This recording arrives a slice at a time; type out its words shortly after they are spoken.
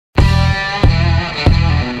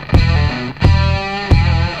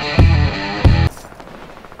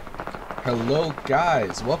Hello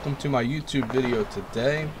guys, welcome to my YouTube video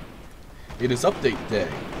today. It is update day.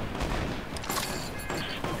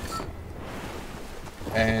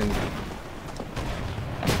 And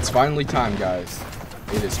it's finally time, guys.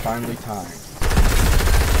 It is finally time.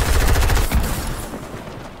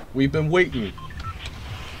 We've been waiting.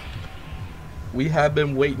 We have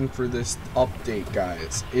been waiting for this update,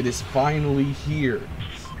 guys. It is finally here.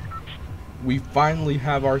 We finally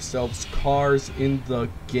have ourselves cars in the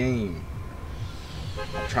game.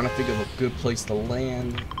 I'm trying to think of a good place to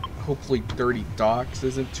land. Hopefully Dirty Docks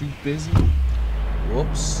isn't too busy.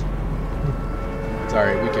 Whoops. It's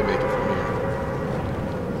alright, we can make it from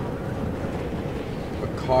here. The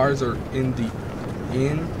cars are in the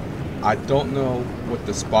inn. I don't know what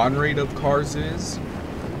the spawn rate of cars is.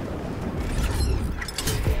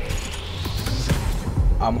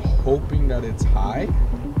 I'm hoping that it's high.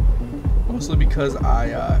 Mostly because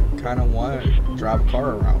I kind of want to drive a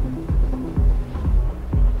car around.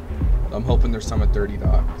 I'm hoping there's some at Dirty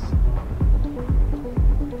Docks.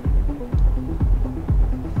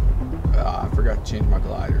 I forgot to change my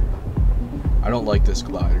glider. I don't like this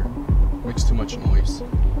glider. It makes too much noise.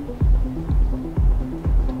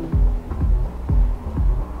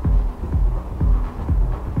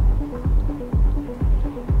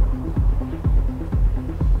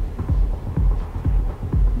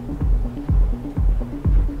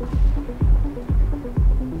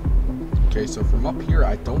 Okay, so from up here,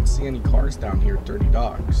 I don't see any cars down here at Dirty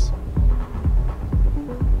Docks.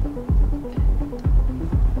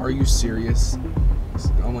 Are you serious?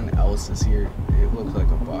 No one else is here. It looks like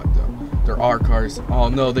a bot, though. There are cars. Oh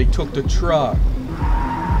no, they took the truck.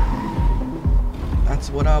 That's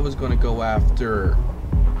what I was gonna go after.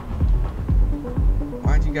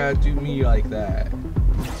 Why'd you gotta do me like that?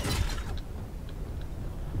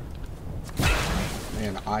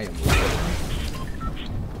 Man, I am late.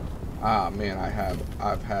 Ah man,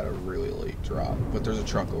 I've had a really late drop, but there's a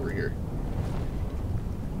truck over here.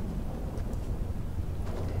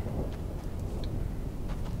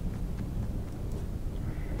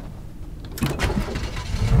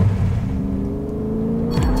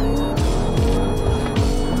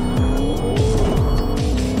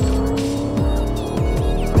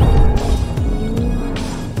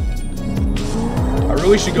 I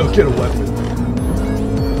really should go get a weapon.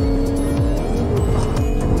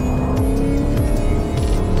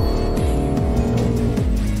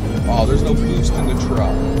 Oh, there's no boost in the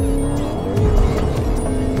truck.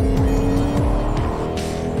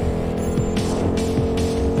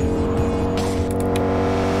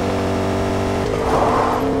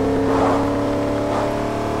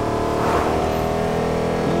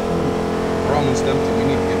 We're almost empty. We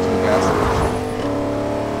need to get to a gas station.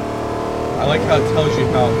 I like how it tells you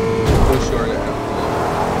how close you are to empty.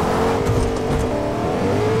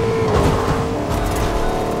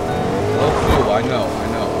 Low fuel, I know.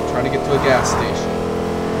 Trying to get to a gas station.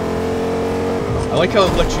 I like how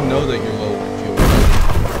it lets you know that you're low fuel.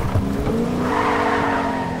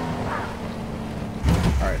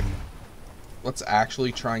 Alright. Let's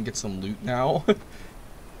actually try and get some loot now. Okay,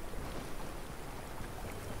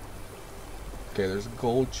 there's a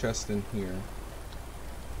gold chest in here.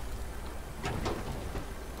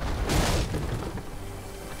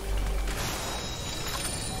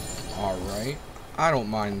 Alright. I don't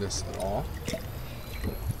mind this at all.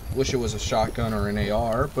 Wish it was a shotgun or an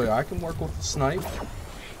AR, but I can work with a snipe.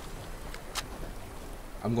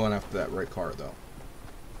 I'm going after that red car, though.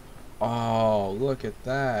 Oh, look at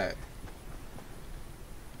that.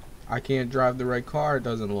 I can't drive the red car, it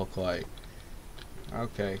doesn't look like.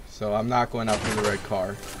 Okay, so I'm not going after the red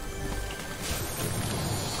car.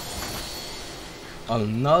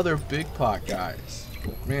 Another big pot, guys.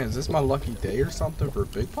 Man, is this my lucky day or something for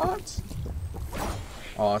big pots?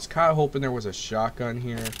 Oh, I was kind of hoping there was a shotgun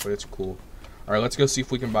here, but it's cool. Alright, let's go see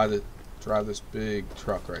if we can drive this big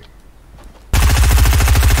truck right.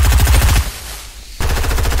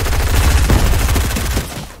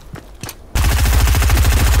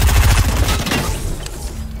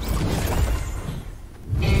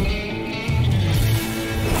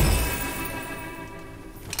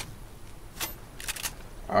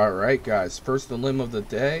 Alright guys, first the limb of the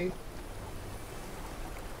day.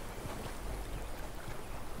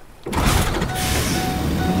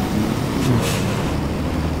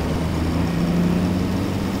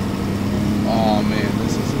 Oh man,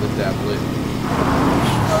 this is the devil.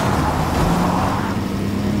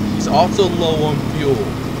 He's also low on fuel.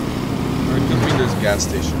 Or it could be there's a gas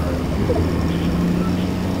station right over here.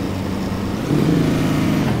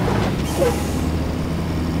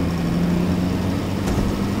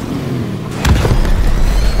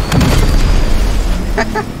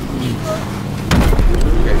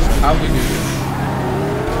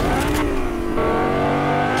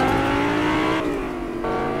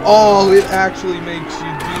 Oh, it actually makes you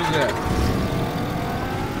do that.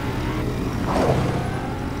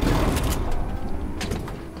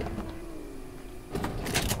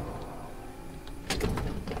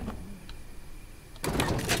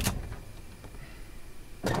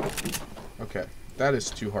 Okay, that is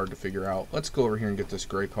too hard to figure out. Let's go over here and get this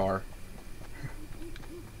gray car.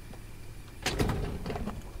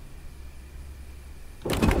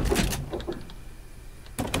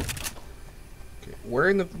 Okay, where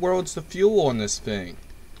in the world's the fuel on this thing?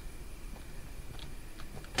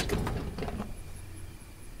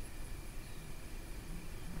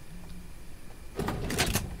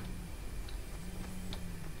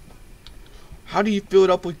 How do you fill it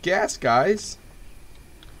up with gas, guys?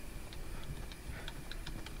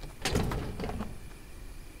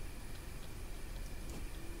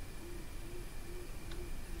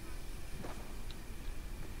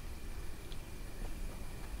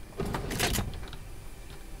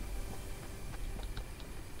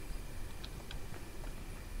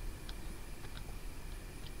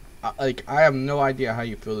 I have no idea how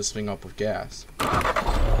you fill this thing up with gas.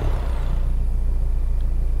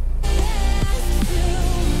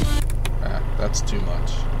 That's too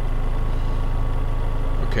much.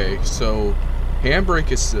 Okay, so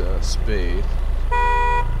handbrake is spade.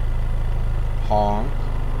 Honk.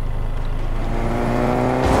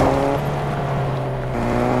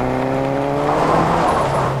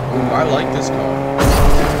 Ooh, I like this car.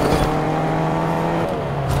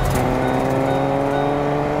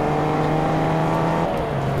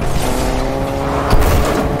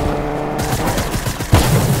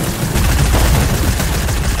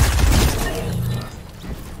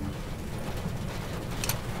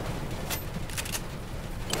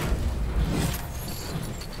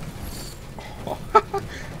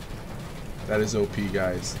 That is OP,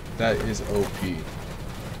 guys. That is OP.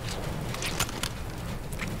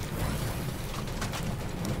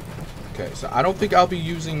 Okay, so I don't think I'll be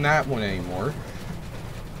using that one anymore.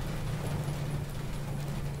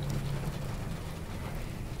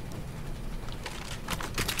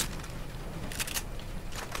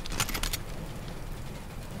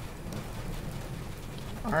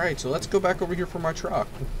 Alright, so let's go back over here for my truck.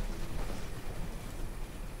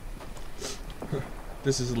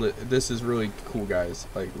 This is lit. This is really cool, guys.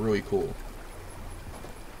 Like, really cool.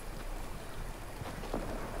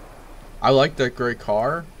 I like that gray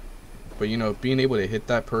car, but you know, being able to hit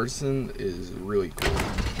that person is really cool.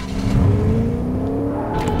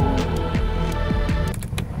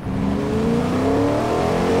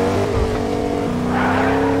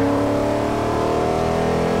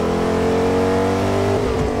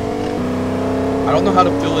 I don't know how to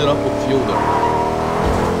fill it up with fuel though.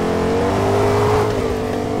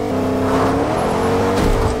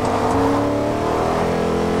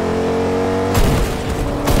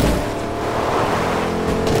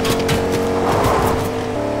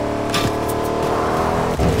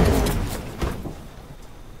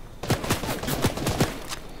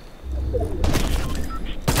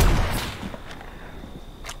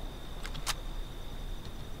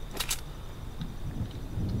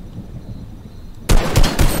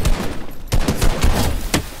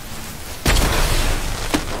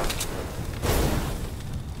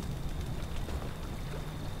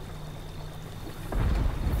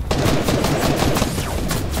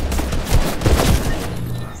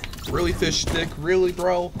 Really, fish stick? Really,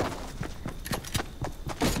 bro?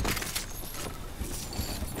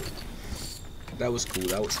 That was cool.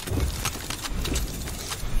 That was cool.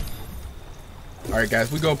 Alright,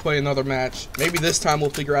 guys. We're going to play another match. Maybe this time we'll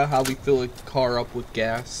figure out how we fill a car up with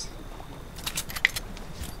gas.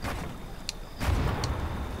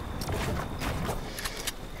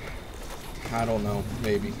 I don't know.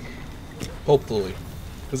 Maybe. Hopefully.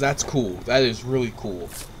 Because that's cool. That is really cool.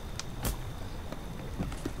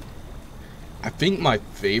 I think my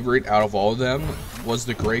favorite out of all of them was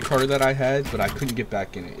the gray car that I had, but I couldn't get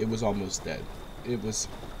back in it. It was almost dead. It was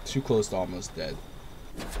too close to almost dead.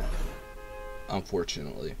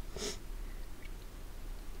 Unfortunately.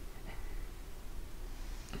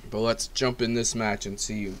 But let's jump in this match and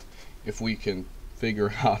see if we can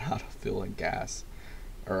figure out how to fill in gas.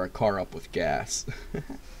 Or a car up with gas.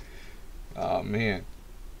 Oh, man.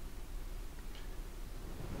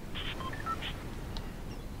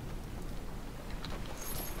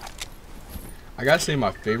 I gotta say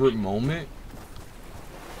my favorite moment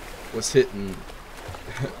was hitting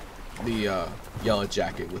the yellow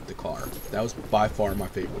jacket with the car. That was by far my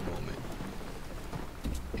favorite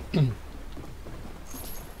moment.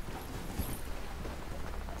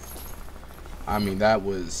 I mean, that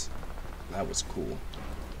was cool.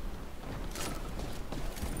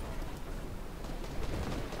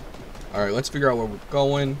 Alright, let's figure out where we're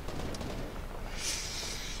going.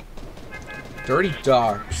 Dirty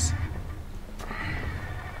Docks.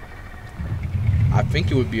 I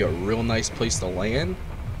think it would be a real nice place to land.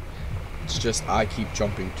 It's just I keep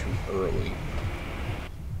jumping too early.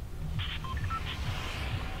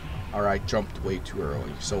 Alright, jumped way too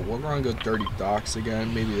early. So we're gonna go Dirty Docks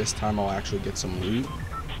again. Maybe this time I'll actually get some loot.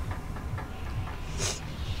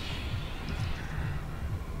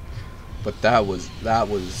 But that was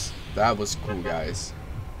cool, guys.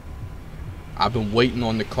 I've been waiting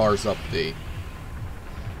on the Cars update.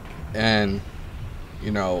 And,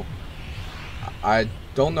 you know, I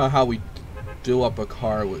don't know how we fill up a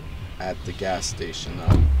car at the gas station.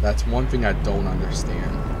 That's one thing I don't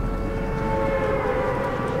understand.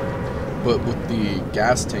 But with the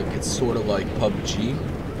gas tank, it's sort of like PUBG.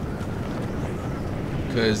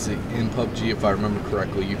 Because in PUBG, if I remember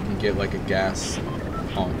correctly, you can get like a gas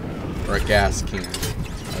pump or a gas can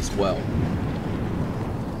as well.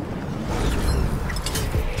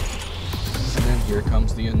 And then here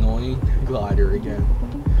comes the annoying glider again.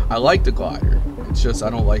 I like the glider. It's just I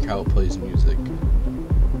don't like how it plays music.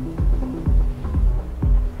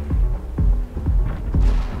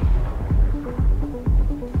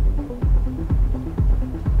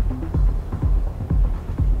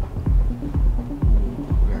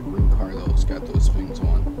 Got those things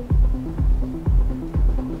on.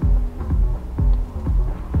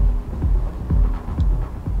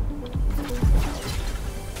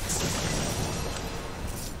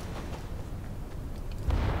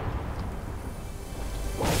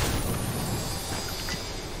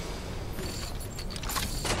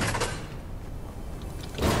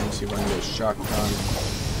 Let's see if I can get a shotgun.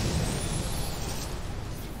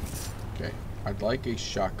 Okay, I'd like a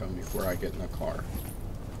shotgun before I get in the car.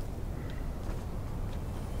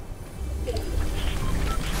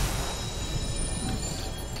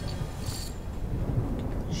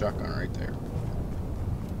 Shotgun right there.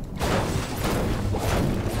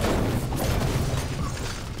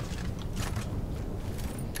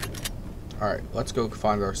 Alright, let's go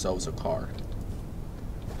find ourselves a car.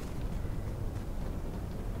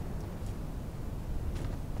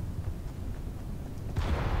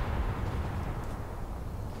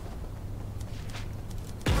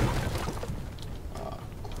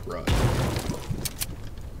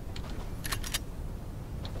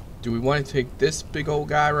 Do we want to take this big old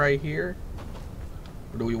guy right here?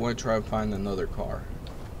 Or do we want to try and find another car?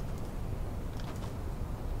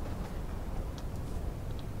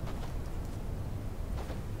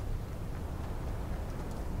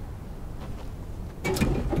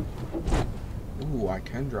 Ooh, I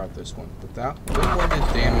can drive this one. But that one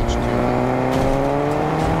did damage to me.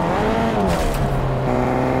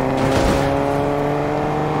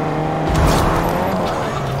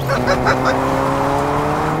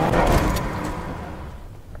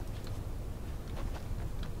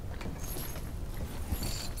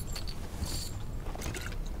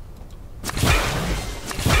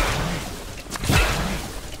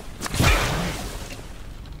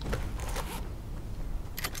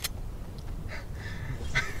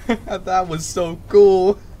 That was so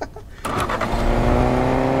cool.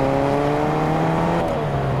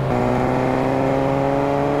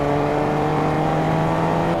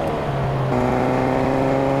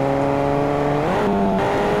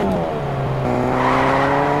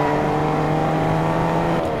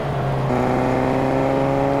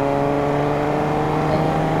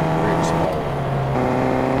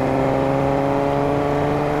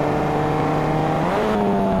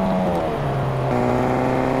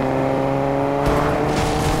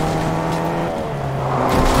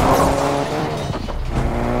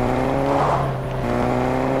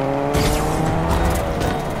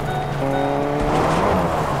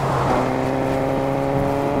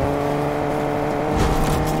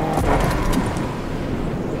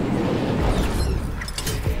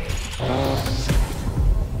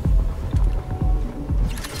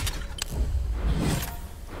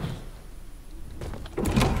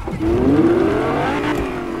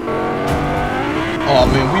 Oh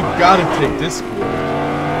man, we've got to take this gold.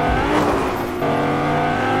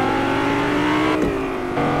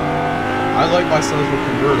 I like myself a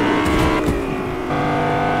convertible.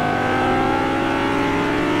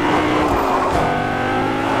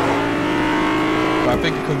 But I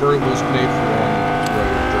think a convertible is made for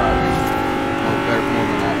on-road driving. Or better, more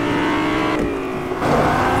than off-road.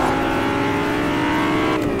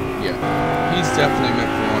 Yeah, he's definitely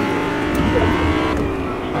meant for on-road.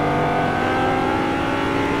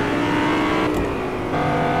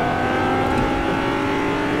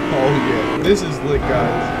 Oh yeah, this is lit,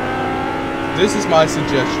 guys. This is my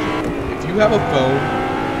suggestion. If you have a phone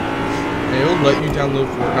let you download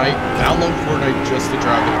Fortnite, download Fortnite just to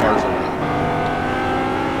drive the cars around.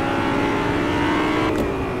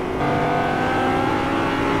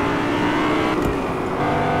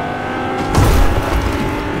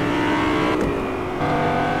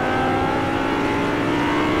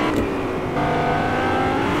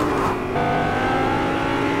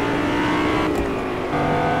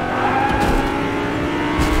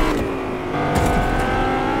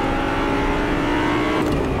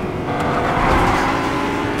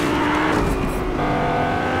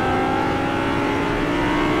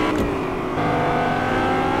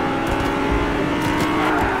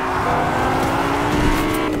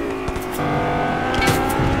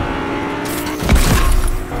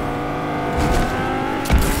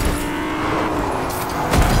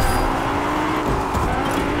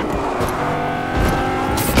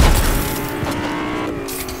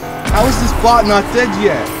 How is this bot not dead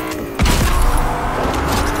yet?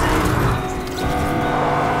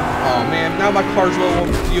 Oh man, now my car's low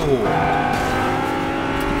on fuel.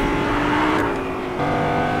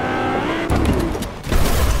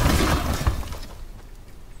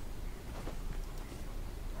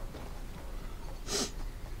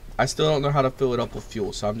 I still don't know how to fill it up with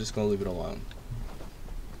fuel, so I'm just gonna leave it alone.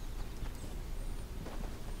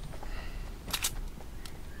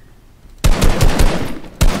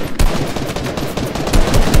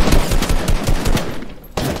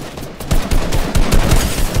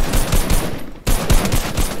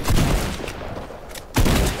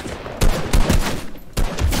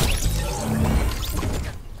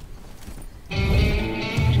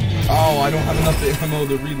 I don't have enough ammo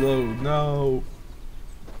to reload. No.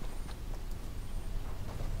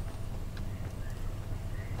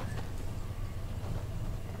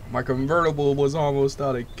 My convertible was almost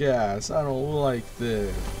out of gas. I don't like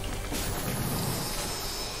this.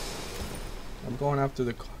 I'm going after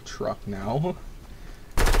the truck now.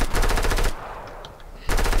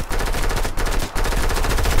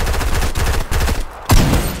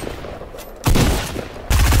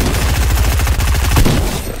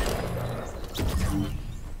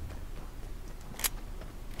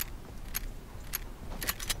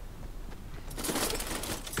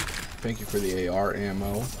 Thank you for the AR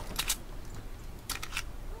ammo.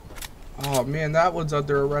 Oh man, that one's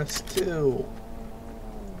under arrest too.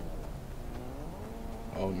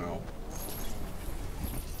 Oh no.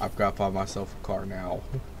 I've got to find myself a car now.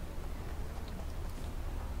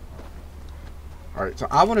 Alright, so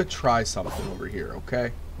I want to try something over here,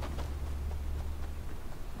 okay?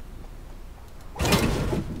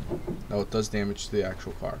 No, it does damage to the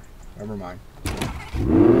actual car. Never mind.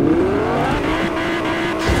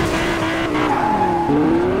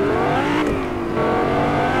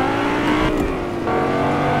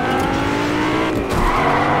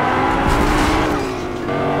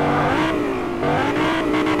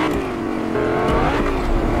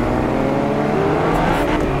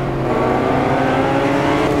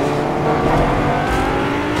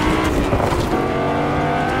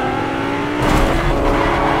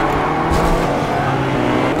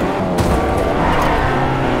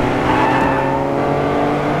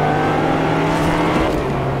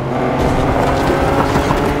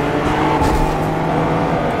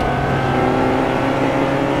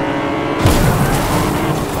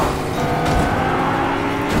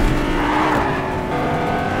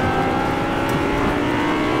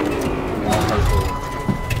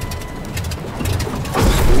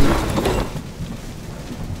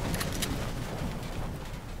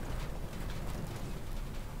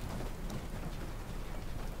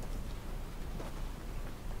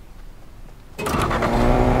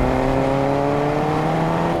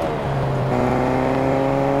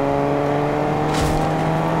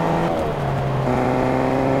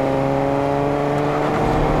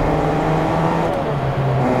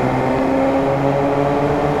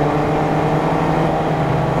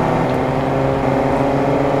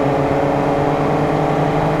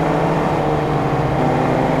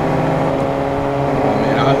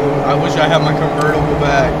 I have my convertible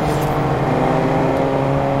back.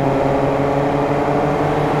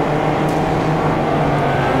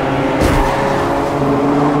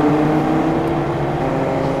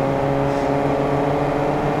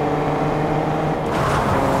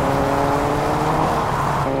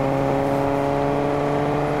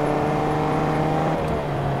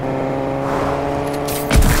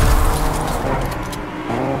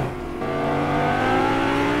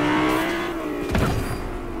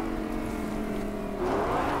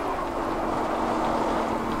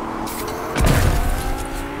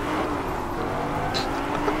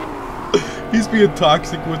 He's being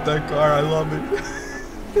toxic with that car. I love it.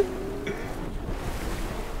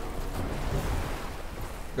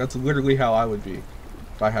 That's literally how I would be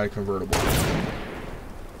if I had a convertible.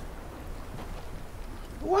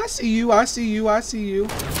 Oh, I see you, I see you, I see you.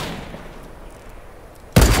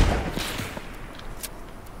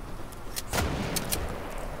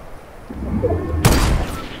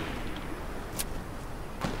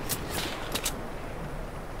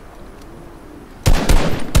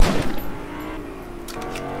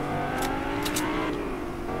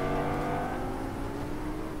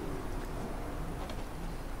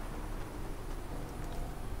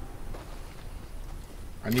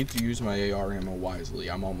 I need to use my AR ammo wisely.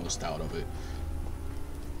 I'm almost out of it.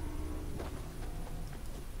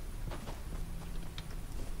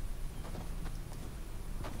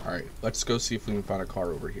 Alright, let's go see if we can find a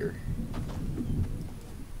car over here.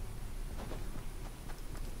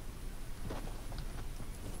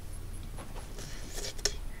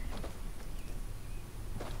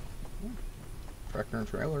 Tractor and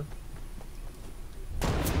trailer.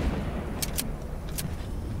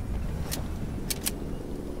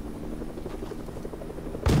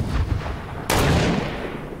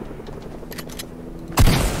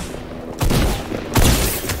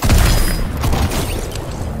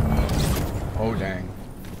 Oh, dang.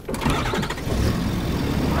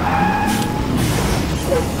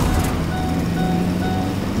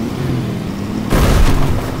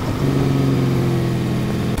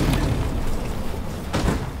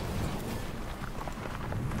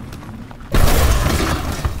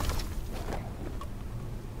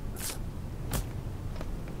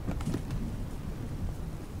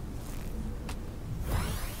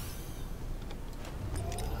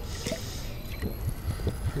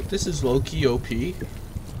 This is low-key OP.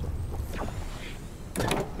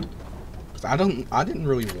 Cause I didn't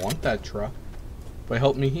really want that truck, but it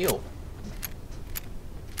helped me heal.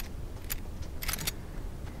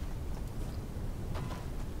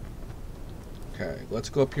 Okay, let's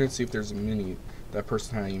go up here and see if there's a mini. That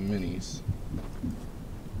person had any minis.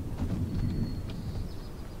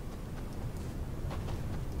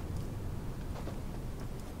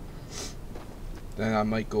 Then I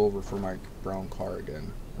might go over for my brown car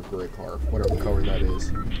again. Or gray car, whatever color that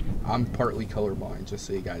is. I'm partly colorblind, just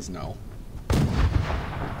so you guys know.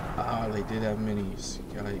 Ah, they did have minis.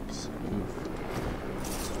 Yikes. Oof.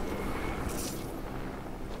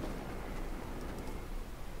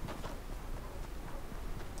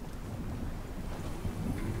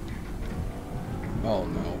 Oh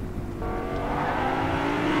no.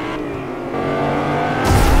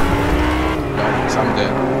 Yikes, I'm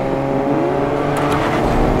dead.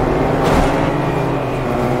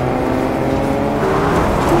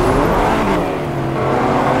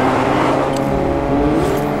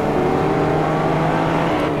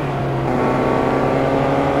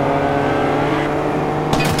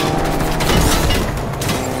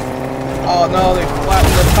 Oh no, they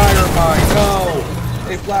flattened the tire of mine. No!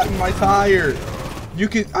 They flattened my tire.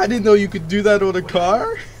 I didn't know you could do that on a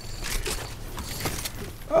car?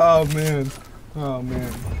 Oh man. Oh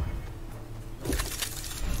man.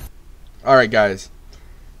 Alright guys.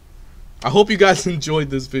 I hope you guys enjoyed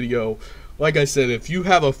this video. Like I said, if you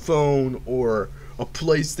have a phone or a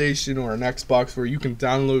PlayStation or an Xbox where you can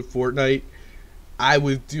download Fortnite, I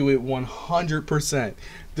would do it 100%.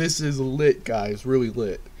 This is lit, guys. Really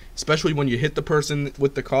lit. Especially when you hit the person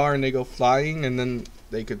with the car and they go flying and then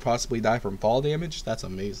they could possibly die from fall damage. That's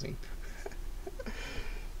amazing.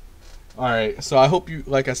 Alright, so I hope you,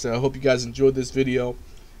 like I said, I hope you guys enjoyed this video.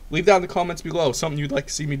 Leave down in the comments below something you'd like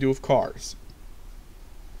to see me do with cars.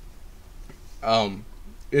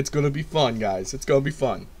 It's gonna be fun, guys. It's gonna be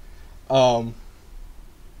fun.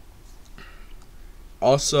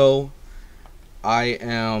 Also, I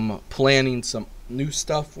am planning some new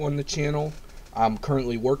stuff on the channel. I'm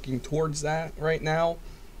currently working towards that right now.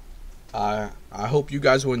 I hope you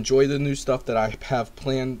guys will enjoy the new stuff that I have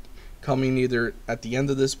planned coming either at the end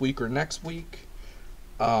of this week or next week.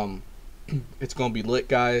 It's gonna be lit,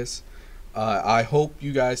 guys. I hope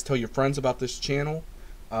you guys tell your friends about this channel.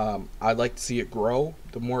 I'd like to see it grow.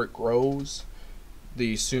 The more it grows,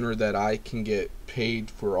 the sooner that I can get paid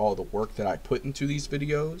for all the work that I put into these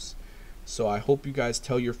videos. So I hope you guys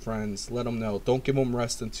tell your friends, let them know. Don't give them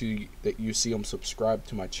rest until that you see them subscribe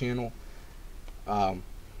to my channel.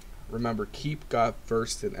 Remember, keep God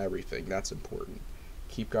first in everything. That's important.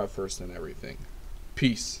 Keep God first in everything.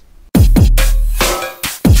 Peace.